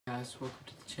guys, welcome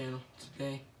to the channel.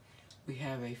 Today we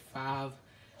have a 5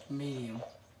 medium.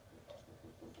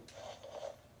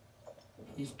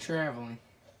 He's traveling.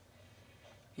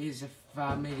 He's a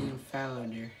 5 medium fallow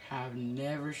deer. I've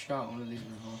never shot one of these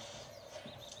before.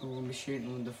 We're going to be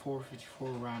shooting with the 454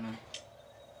 Rhino.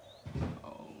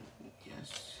 Oh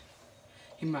yes.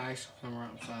 He might actually come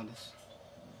right beside us.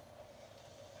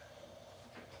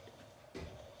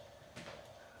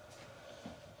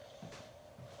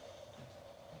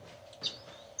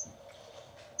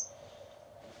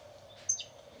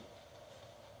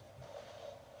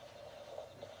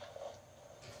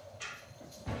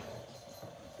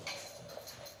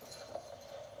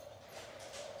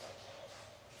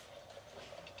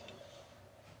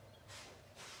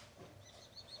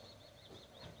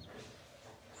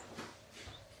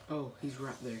 Oh, he's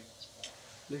right there.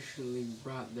 Literally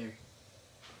right there.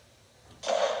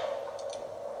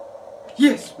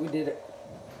 Yes, we did it.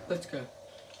 Let's go.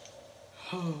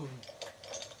 Oh,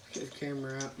 get the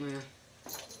camera out, man.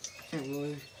 Can't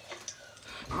believe.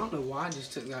 I don't know why I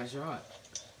just took that shot.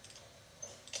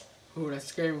 Oh, that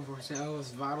scared me for a second. Oh,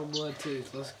 it's vital blood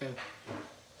tooth. Let's go.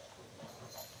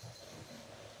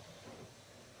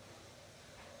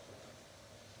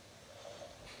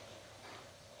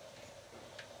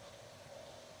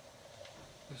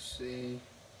 Let's see.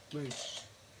 Boom.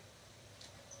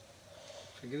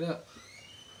 Pick it up.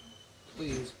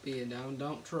 Please be a down.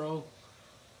 Don't troll.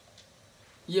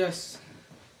 Yes.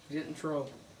 He didn't troll.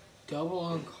 Double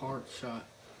on cart shot.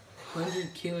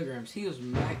 100 kilograms. He was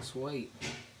max weight.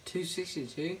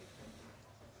 262.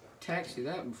 Taxi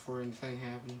that before anything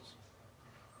happens.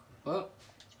 Well,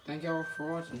 thank y'all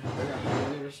for watching. Hope I got a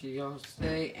good rest of y'all's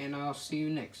day, and I'll see you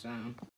next time.